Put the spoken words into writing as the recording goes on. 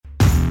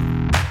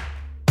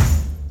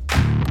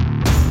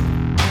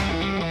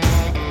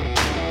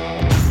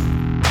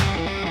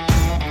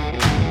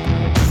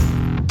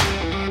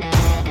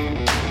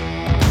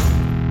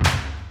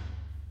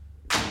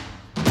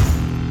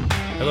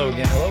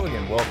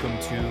welcome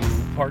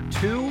to part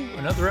 2,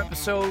 another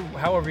episode,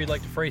 however you'd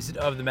like to phrase it,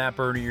 of the Matt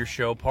Bernier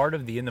Show, part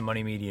of the In the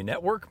Money Media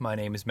Network. My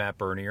name is Matt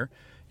Bernier.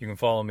 You can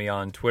follow me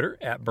on Twitter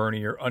at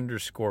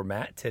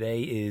Bernier_Matt.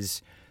 Today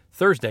is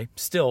Thursday,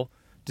 still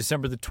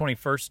December the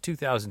 21st,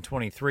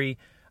 2023.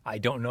 I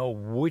don't know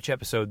which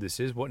episode this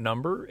is, what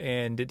number,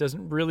 and it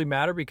doesn't really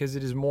matter because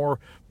it is more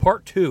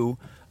part 2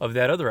 of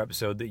that other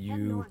episode that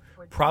you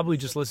probably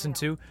just listened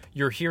to.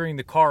 You're hearing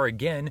the car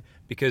again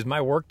because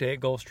my workday at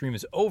Gulfstream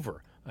is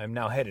over. I'm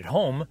now headed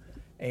home,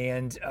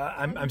 and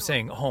I'm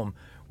saying home.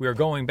 We are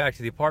going back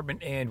to the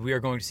apartment, and we are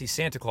going to see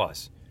Santa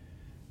Claus.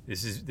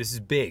 This is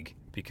big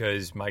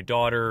because my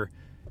daughter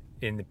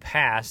in the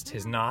past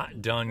has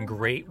not done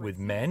great with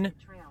men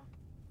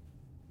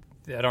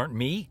that aren't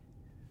me.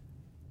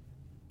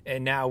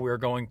 And now we're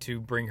going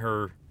to bring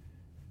her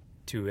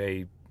to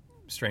a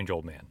strange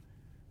old man.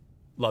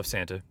 Love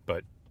Santa,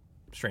 but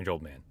strange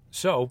old man.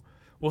 So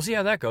we'll see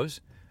how that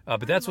goes.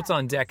 But that's what's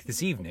on deck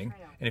this evening.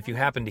 And if you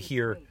happen to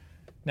hear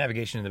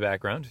navigation in the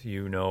background,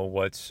 you know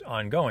what's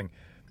ongoing.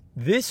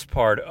 This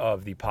part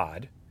of the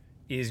pod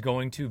is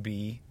going to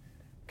be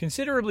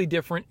considerably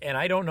different, and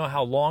I don't know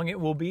how long it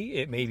will be.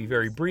 It may be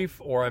very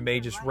brief, or I may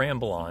just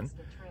ramble on.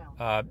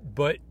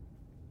 But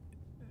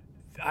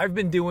I've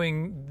been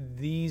doing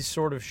these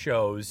sort of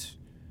shows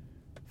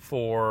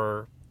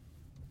for,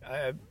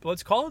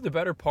 let's call it the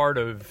better part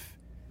of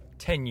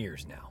 10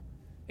 years now.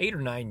 8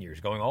 or 9 years,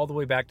 going all the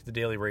way back to the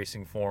Daily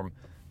Racing Form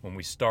when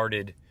we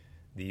started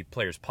the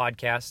Players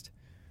Podcast.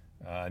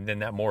 And then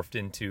that morphed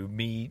into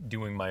me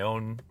doing my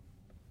own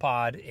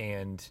pod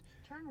and,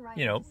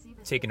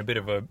 taking a bit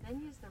of a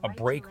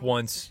break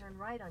once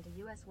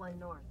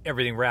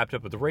everything wrapped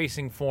up with the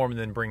Racing Form, and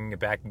then bringing it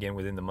back again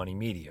within the Money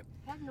Media.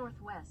 Head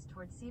northwest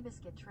towards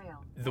Seabiscuit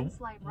Trail. The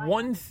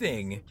one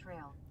thing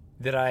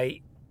that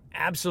I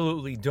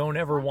absolutely don't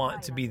ever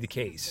want to be the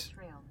case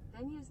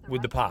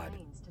with the pod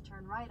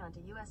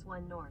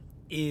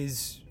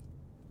is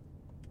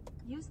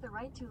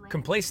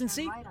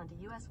complacency.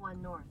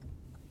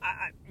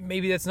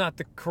 Maybe that's not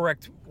the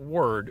correct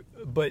word,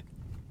 but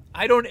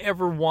I don't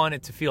ever want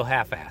it to feel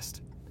half-assed.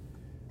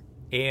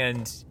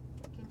 And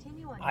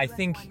I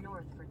think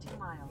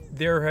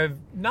there have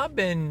not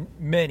been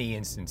many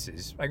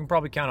instances. I can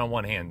probably count on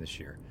one hand this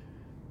year.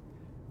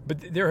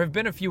 But there have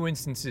been a few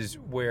instances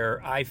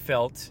where I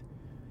felt,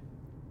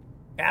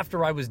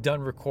 after I was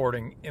done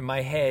recording, in my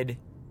head,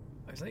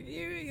 I was like,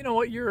 you know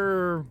what,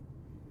 you're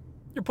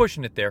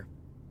pushing it there.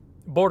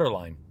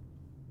 Borderline.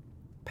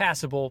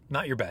 Passable,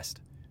 not your best.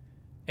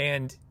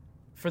 And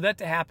for that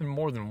to happen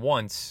more than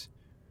once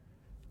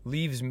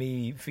leaves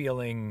me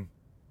feeling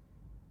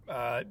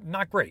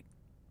not great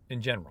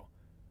in general.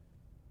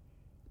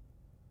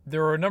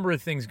 There are a number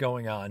of things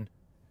going on,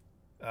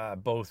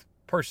 both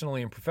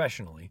personally and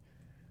professionally.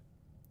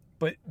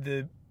 But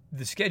the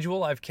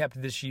schedule I've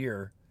kept this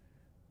year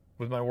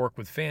with my work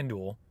with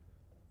FanDuel,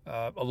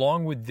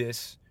 along with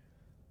this,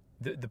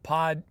 the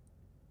pod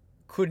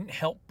couldn't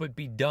help but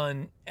be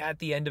done at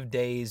the end of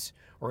days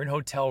or in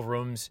hotel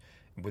rooms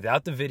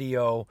without the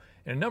video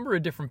and a number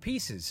of different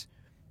pieces.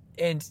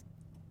 And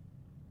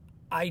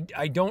I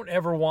don't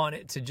ever want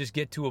it to just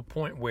get to a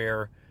point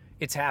where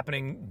it's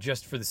happening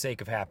just for the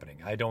sake of happening.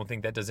 I don't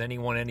think that does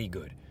anyone any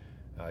good.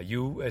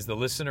 You, as the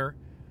listener,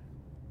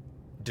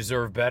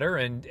 deserve better.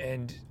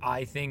 And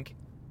I think,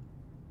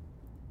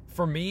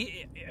 for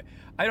me,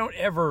 I don't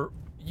ever...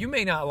 You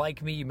may not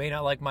like me. You may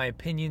not like my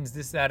opinions,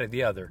 this, that, or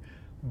the other.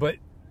 But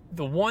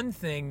the one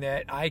thing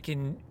that I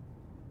can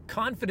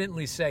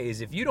confidently say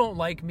is if you don't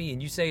like me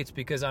and you say it's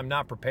because I'm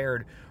not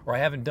prepared or I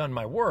haven't done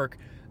my work,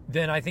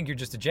 then I think you're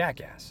just a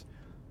jackass.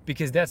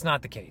 Because that's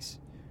not the case.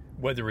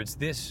 Whether it's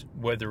this,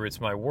 whether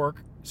it's my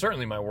work,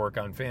 certainly my work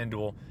on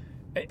FanDuel,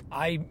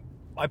 I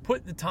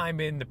put the time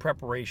in, the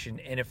preparation,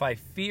 and if I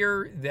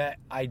fear that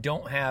I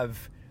don't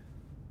have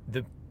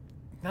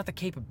not the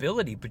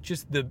capability, but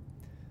just the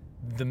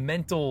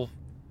mental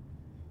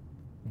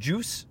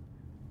juice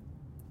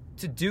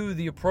to do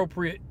the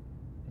appropriate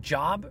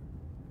job,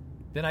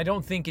 then I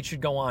don't think it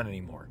should go on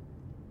anymore.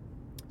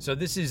 So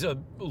this is a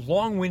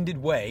long-winded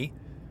way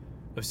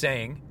of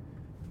saying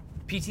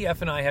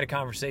PTF and I had a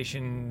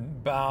conversation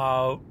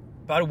about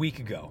a week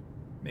ago,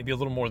 maybe a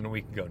little more than a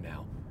week ago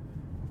now.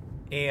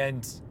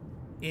 And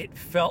it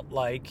felt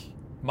like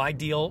my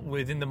deal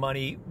within the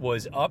money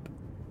was up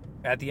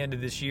at the end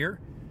of this year.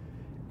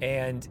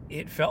 And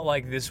it felt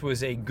like this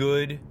was a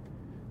good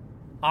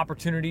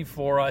opportunity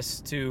for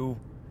us to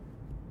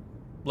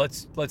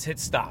let's hit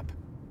stop.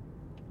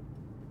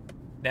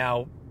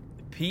 Now,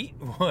 Pete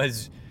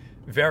was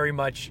very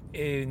much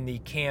in the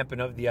camp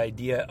and of the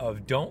idea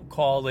of don't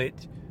call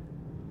it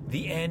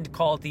the end,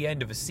 call it the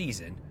end of a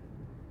season.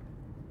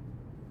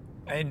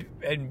 And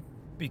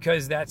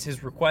because that's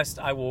his request,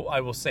 I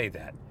will say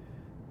that.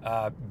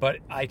 But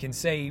I can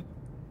say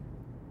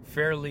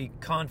fairly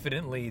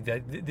confidently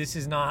that this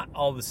is not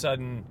all of a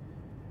sudden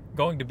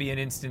going to be an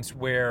instance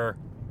where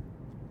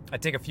I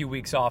take a few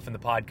weeks off and the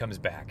pod comes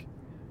back.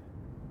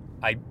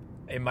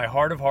 In my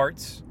heart of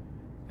hearts,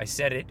 I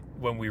said it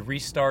when we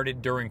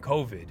restarted during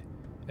COVID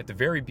at the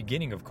very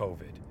beginning of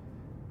COVID,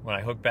 when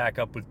I hooked back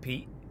up with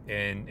Pete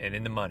and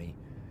In the Money,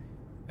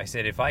 I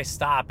said, if I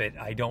stop it,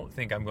 I don't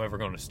think I'm ever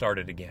going to start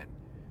it again.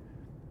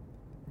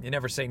 You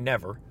never say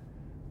never,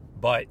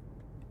 but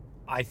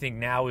I think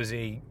now is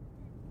a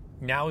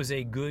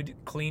good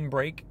clean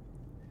break,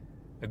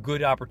 a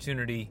good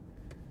opportunity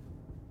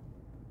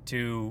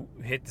to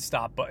hit the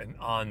stop button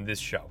on this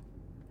show.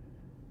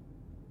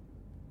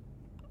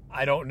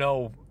 I don't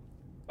know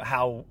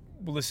how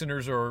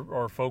listeners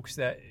or folks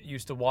that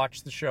used to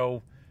watch the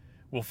show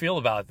will feel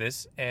about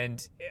this,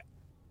 and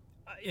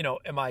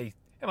am I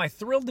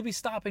thrilled to be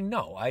stopping?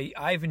 No,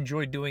 I've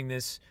enjoyed doing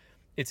this.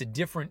 It's a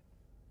different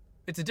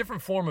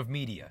form of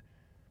media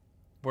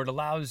where it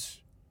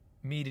allows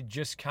me to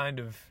just kind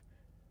of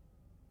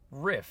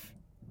riff,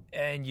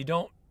 and you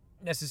don't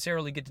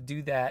necessarily get to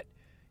do that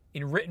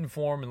in written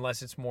form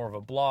unless it's more of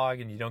a blog,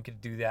 and you don't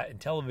get to do that in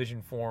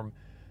television form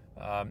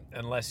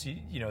unless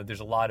there's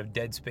a lot of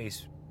dead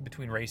space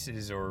between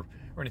races or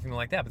anything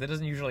like that. But that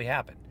doesn't usually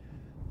happen.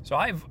 So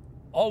I've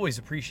always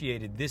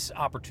appreciated this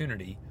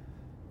opportunity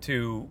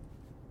to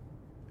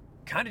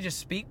kind of just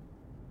speak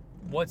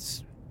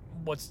what's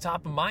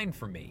top of mind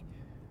for me.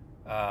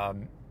 I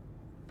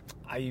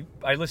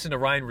listen to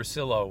Ryan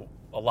Russillo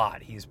a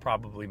lot. He's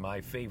probably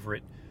my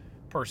favorite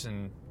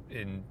person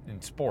in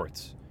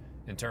sports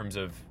in terms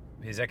of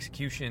his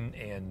execution,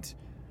 and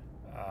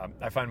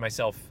I find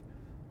myself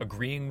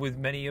agreeing with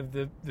many of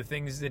the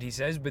things that he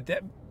says. But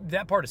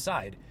that part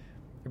aside,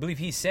 I believe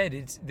he said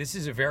this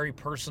is a very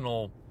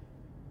personal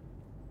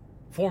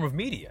form of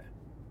media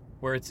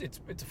where it's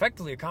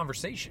effectively a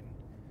conversation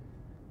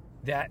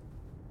that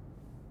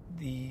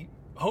the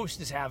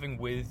host is having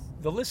with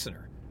the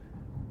listener.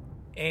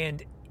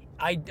 And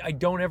I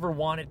don't ever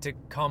want it to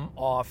come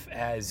off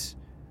as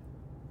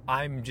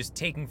I'm just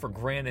taking for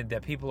granted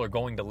that people are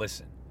going to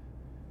listen.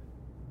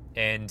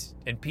 And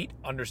Pete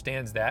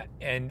understands that.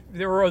 And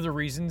there are other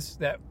reasons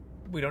that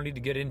we don't need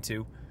to get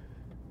into.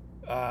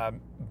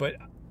 But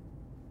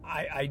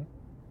I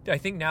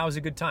think now is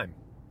a good time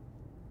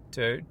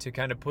to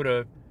kind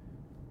of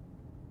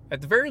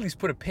at the very least,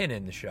 put a pin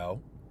in the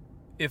show,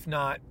 if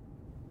not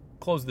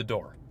close the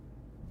door.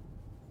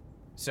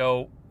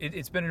 So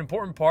it's been an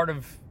important part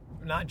of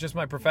not just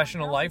my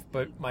professional life,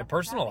 but my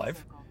personal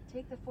life.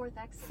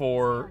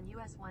 For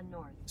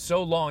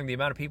so long, the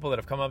amount of people that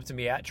have come up to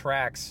me at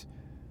tracks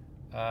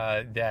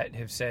that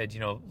have said,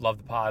 love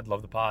the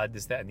pod,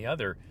 this, that, and the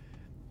other,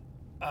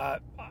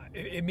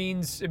 it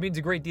means a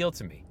great deal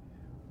to me.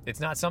 It's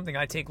not something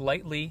I take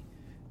lightly,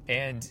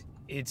 and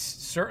it's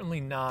certainly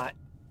not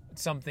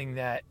something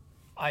that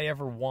I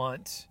ever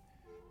want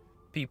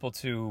people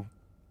to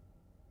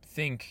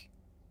think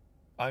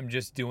I'm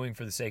just doing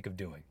for the sake of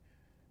doing,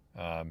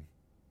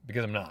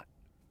 because I'm not.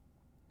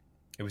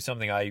 It was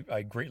something I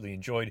greatly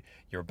enjoyed.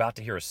 You're about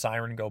to hear a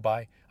siren go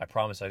by. I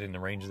promise I didn't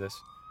arrange this.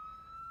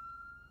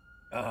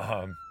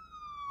 But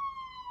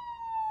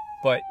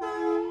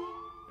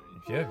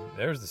yeah,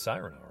 there's the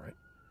siren, all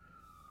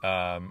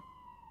right.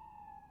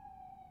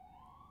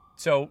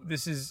 So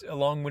this is a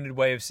long-winded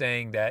way of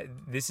saying that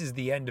this is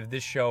the end of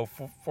this show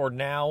for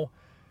now.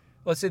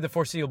 Let's say the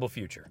foreseeable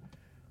future.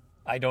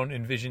 I don't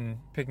envision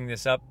picking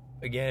this up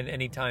again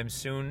anytime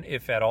soon,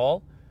 if at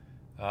all.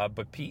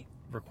 But Pete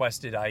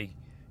requested I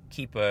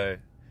keep a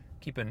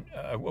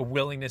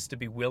willingness to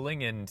be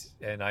willing,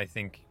 and I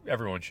think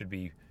everyone should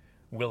be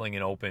willing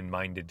and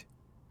open-minded,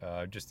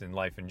 just in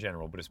life in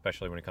general, but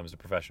especially when it comes to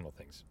professional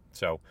things.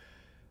 So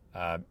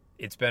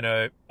it's been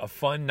a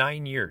fun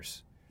 9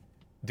 years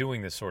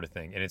doing this sort of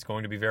thing, and it's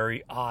going to be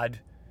very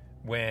odd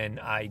when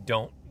I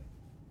don't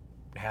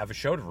have a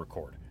show to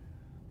record.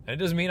 And it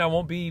doesn't mean I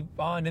won't be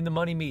on In the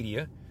Money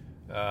media,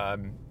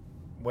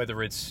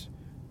 whether it's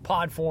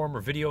pod form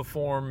or video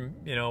form.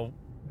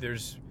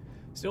 There's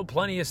still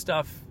plenty of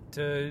stuff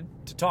to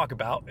talk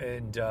about,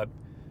 and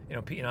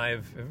Pete and I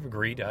have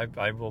agreed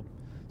I will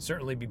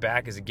certainly be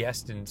back as a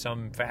guest in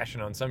some fashion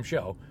on some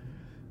show.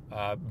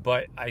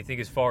 But I think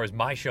as far as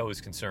my show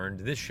is concerned,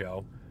 this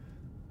show,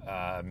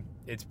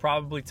 it's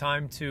probably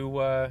time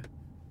to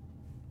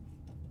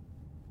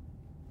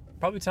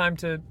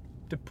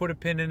put a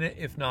pin in it,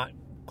 if not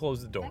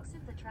close the door.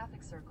 Exit the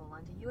traffic circle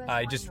onto US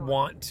I just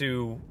want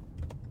to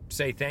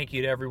say thank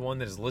you to everyone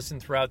that has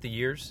listened throughout the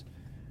years.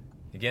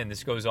 Again,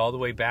 this goes all the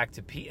way back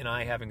to Pete and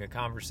I having a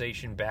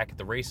conversation back at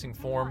the Racing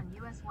Forum,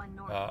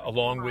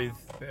 along with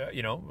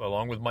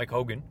Mike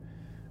Hogan,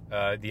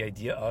 the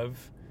idea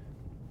of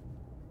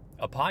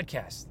a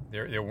podcast.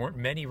 There weren't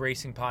many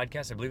racing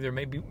podcasts. I believe there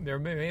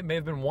may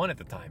have been one at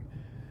the time,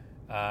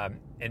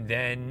 and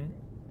then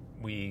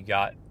we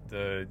got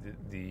the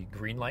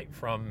green light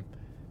from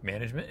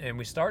management, and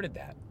we started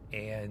that.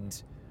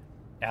 And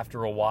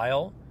after a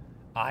while,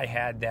 I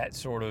had that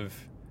sort of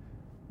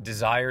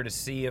desire to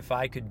see if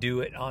I could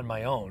do it on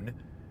my own,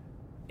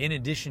 in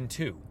addition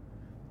to,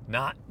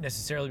 not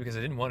necessarily because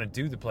I didn't want to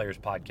do the Players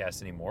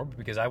Podcast anymore, but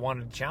because I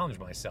wanted to challenge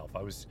myself.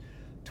 I was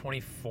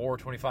 24,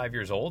 25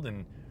 years old,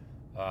 and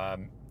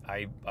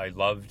I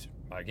loved,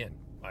 again,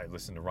 I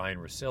listened to Ryan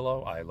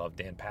Russillo, I loved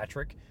Dan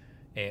Patrick,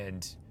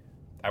 and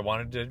I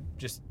wanted to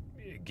just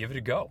give it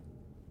a go.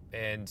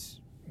 And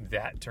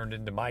that turned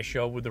into my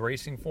show with the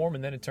racing form,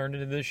 and then it turned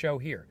into this show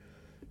here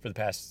for the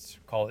past,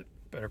 call it,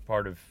 better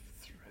part of,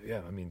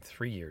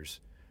 3 years,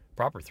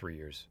 proper 3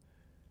 years.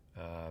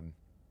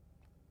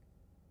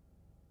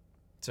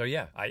 So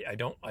yeah, I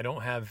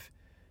don't have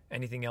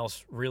anything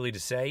else really to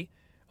say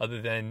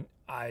other than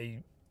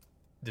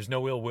there's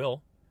no ill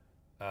will.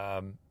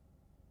 I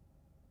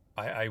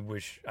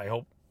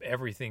hope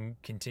everything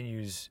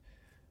continues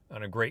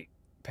on a great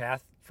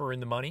path for In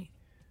the Money.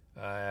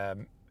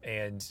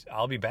 And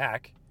I'll be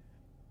back,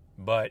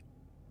 but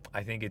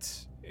I think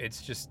it's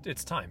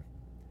time.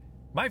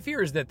 My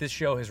fear is that this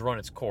show has run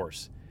its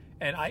course,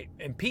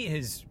 and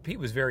Pete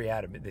was very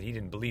adamant that he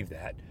didn't believe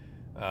that.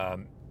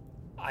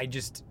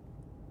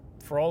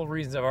 For all the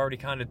reasons I've already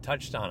kind of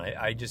touched on,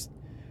 I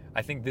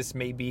think this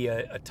may be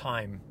a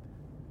time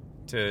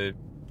to,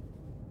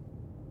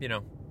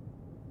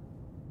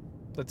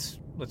 let's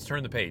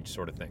turn the page,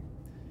 sort of thing.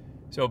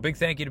 So a big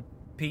thank you to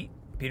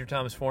Peter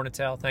Thomas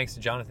Fornatel. Thanks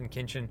to Jonathan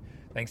Kinchin.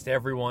 Thanks to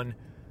everyone,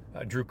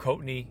 Drew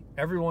Coatney,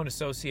 everyone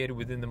associated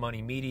with In the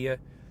Money Media.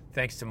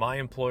 Thanks to my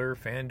employer,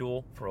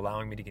 FanDuel, for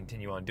allowing me to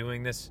continue on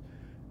doing this.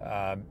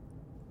 And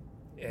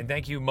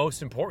thank you,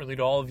 most importantly,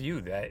 to all of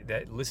you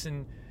that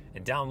listen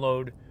and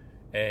download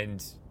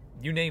and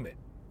you name it.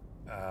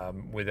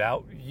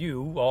 Without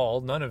you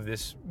all, none of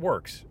this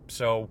works.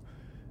 So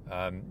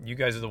you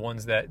guys are the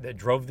ones that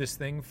drove this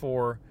thing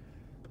for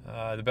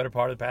the better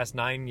part of the past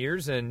 9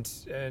 years.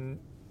 And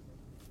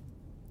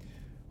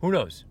who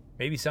knows?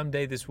 Maybe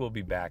someday this will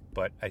be back,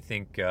 but I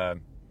think for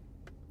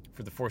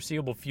the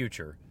foreseeable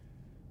future,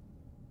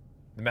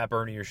 the Matt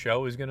Bernier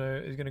Show is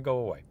gonna go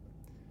away.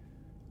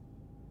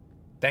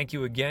 Thank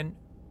you again,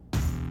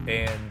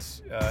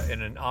 and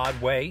in an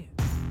odd way,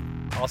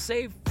 I'll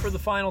save for the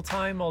final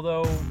time.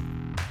 Although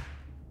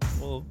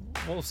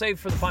we'll save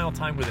for the final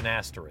time with an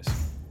asterisk.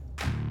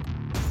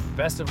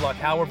 Best of luck,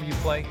 however you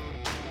play,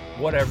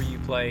 whatever you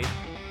play,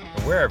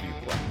 or wherever you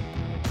play.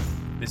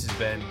 This has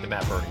been the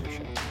Matt Bernier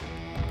Show.